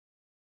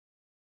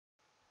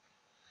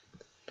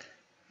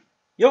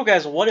Yo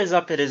guys, what is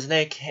up? It is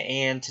Nick,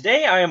 and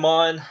today I am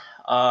on,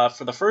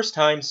 for the first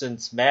time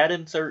since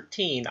Madden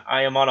 13,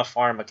 I am on a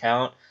farm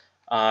account.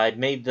 I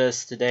made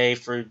this today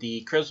for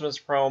the Christmas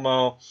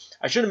promo.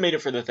 I should have made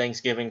it for the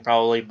Thanksgiving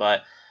probably,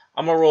 but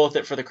I'm gonna roll with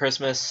it for the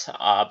Christmas,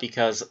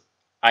 because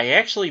I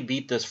actually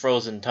beat this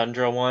Frozen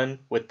Tundra one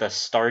with the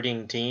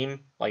starting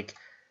team, like,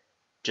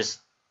 just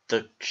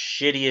the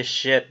shittiest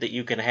shit that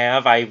you can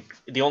have.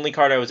 The only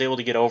card I was able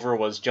to get over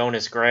was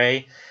Jonas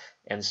Gray.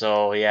 And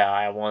so, yeah,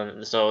 I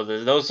won. So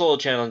those little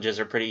challenges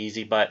are pretty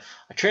easy. But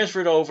I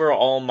transferred over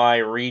all my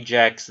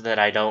rejects that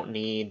I don't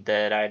need,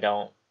 that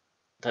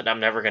I'm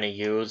never gonna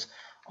use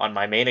on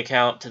my main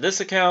account to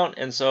this account.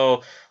 And so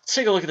let's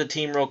take a look at the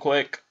team real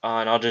quick,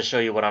 and I'll just show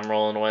you what I'm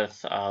rolling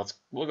with.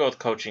 We'll go with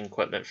coaching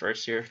equipment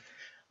first here.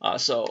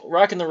 So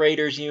rocking the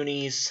Raiders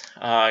unis.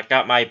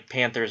 Got my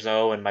Panthers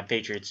O and my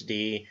Patriots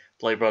D.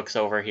 Playbooks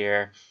over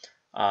here.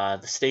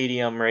 The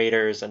Stadium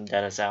Raiders and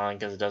Dennis Allen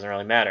because it doesn't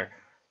really matter.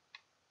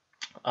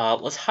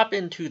 Let's hop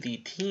into the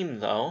team,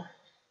 though.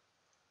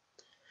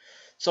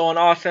 So on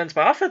offense,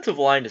 my offensive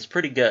line is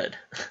pretty good.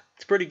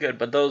 It's pretty good,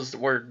 but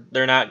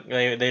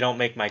they don't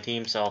make my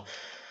team, so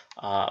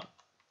I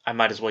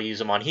might as well use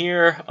them on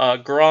here.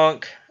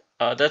 Gronk,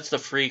 that's the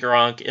free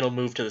Gronk. It'll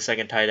move to the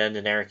second tight end,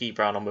 and Eric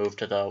Ebron will move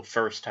to the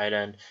first tight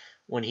end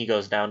when he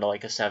goes down to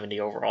like a 70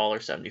 overall or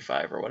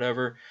 75 or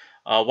whatever.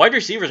 Wide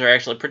receivers are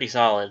actually pretty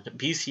solid.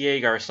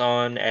 BCA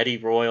Garcon, Eddie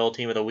Royal,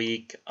 Team of the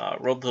Week,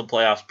 Road to the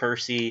Playoffs,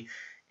 Percy,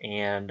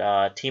 and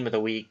Team of the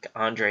Week,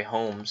 Andre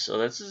Holmes. So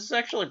this is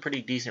actually a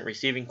pretty decent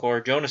receiving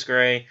core. Jonas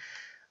Gray,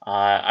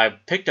 I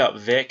picked up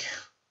Vic.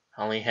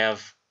 I only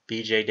have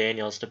BJ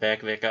Daniels to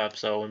back Vic up,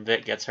 so when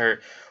Vic gets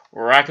hurt,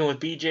 we're rocking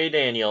with BJ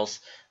Daniels.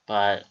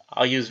 But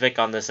I'll use Vic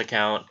on this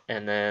account,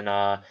 and then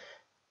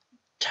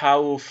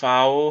Tau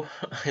Fau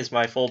is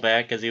my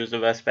fullback because he was the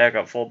best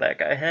backup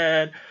fullback I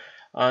had.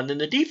 And then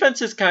the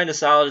defense is kind of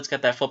solid. It's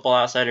got that Football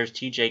Outsiders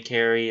TJ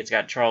Carey. It's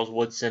got Charles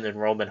Woodson and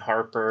Roman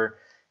Harper.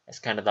 It's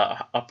kind of the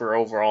upper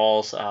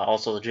overalls.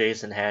 Also the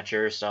Jason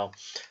Hatcher. So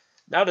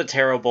not a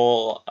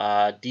terrible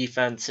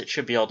defense. It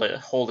should be able to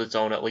hold its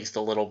own at least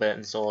a little bit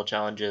in solo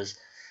challenges.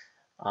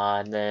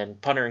 And then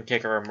punter and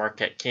kicker are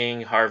Marquette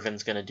King.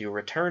 Harvin's going to do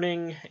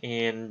returning.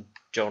 And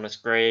Jonas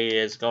Gray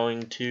is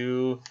going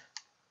to...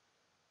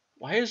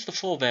 Why is the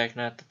fullback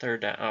not the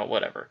third down? Oh,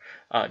 whatever.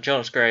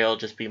 Jonas Gray will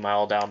just be my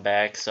all-down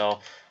back. So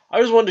I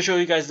just wanted to show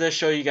you guys this,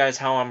 show you guys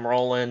how I'm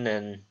rolling,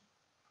 and,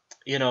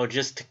 you know,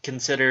 just to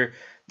consider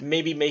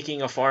maybe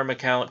making a farm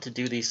account to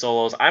do these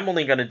solos. I'm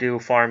only going to do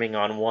farming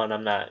on one.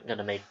 I'm not going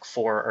to make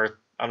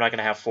I'm not going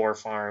to have 4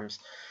 farms.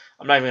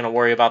 I'm not even going to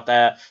worry about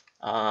that.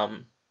 I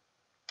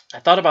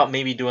thought about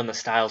maybe doing the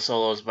style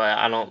solos, but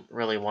I don't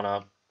really want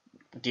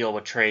to deal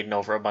with trading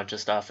over a bunch of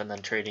stuff and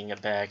then trading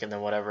it back and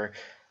then whatever.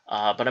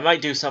 But I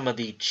might do some of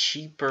the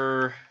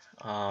cheaper,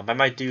 I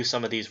might do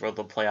some of these Road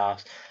to the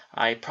Playoffs.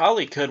 I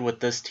probably could, with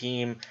this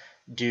team,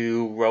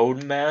 do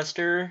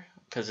Roadmaster,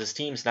 because this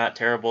team's not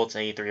terrible. It's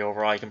an 83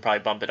 overall. You can probably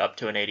bump it up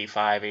to an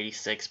 85,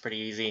 86 pretty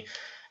easy.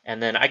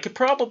 And then I could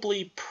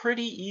probably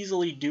pretty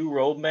easily do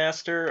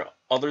Roadmaster,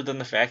 other than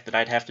the fact that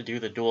I'd have to do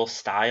the dual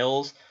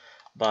styles.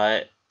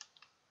 But,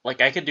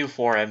 like, I could do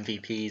 4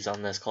 MVPs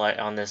on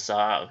this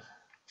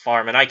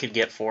farm, and I could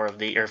get 5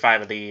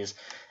 of these.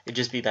 It'd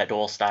just be that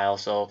dual style.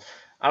 So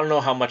I don't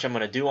know how much I'm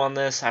going to do on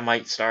this. I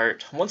might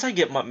start, once I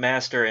get my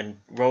Master and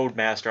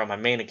Roadmaster on my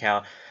main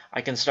account, I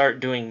can start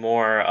doing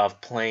more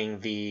of playing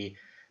the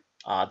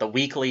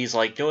weeklies,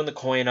 like doing the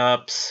coin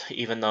ups,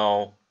 even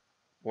though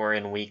we're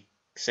in week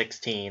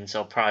 16.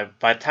 So probably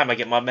by the time I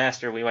get my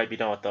Master, we might be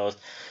done with those.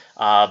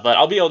 But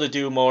I'll be able to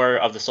do more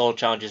of the solo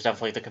challenges,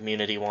 definitely the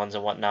community ones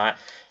and whatnot.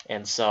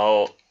 And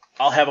so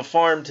I'll have a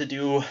farm to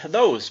do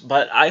those.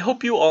 But I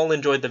hope you all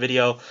enjoyed the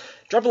video.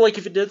 Drop a like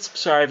if you did,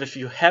 subscribe if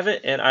you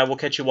haven't, and I will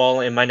catch you all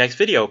in my next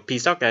video.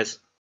 Peace out, guys.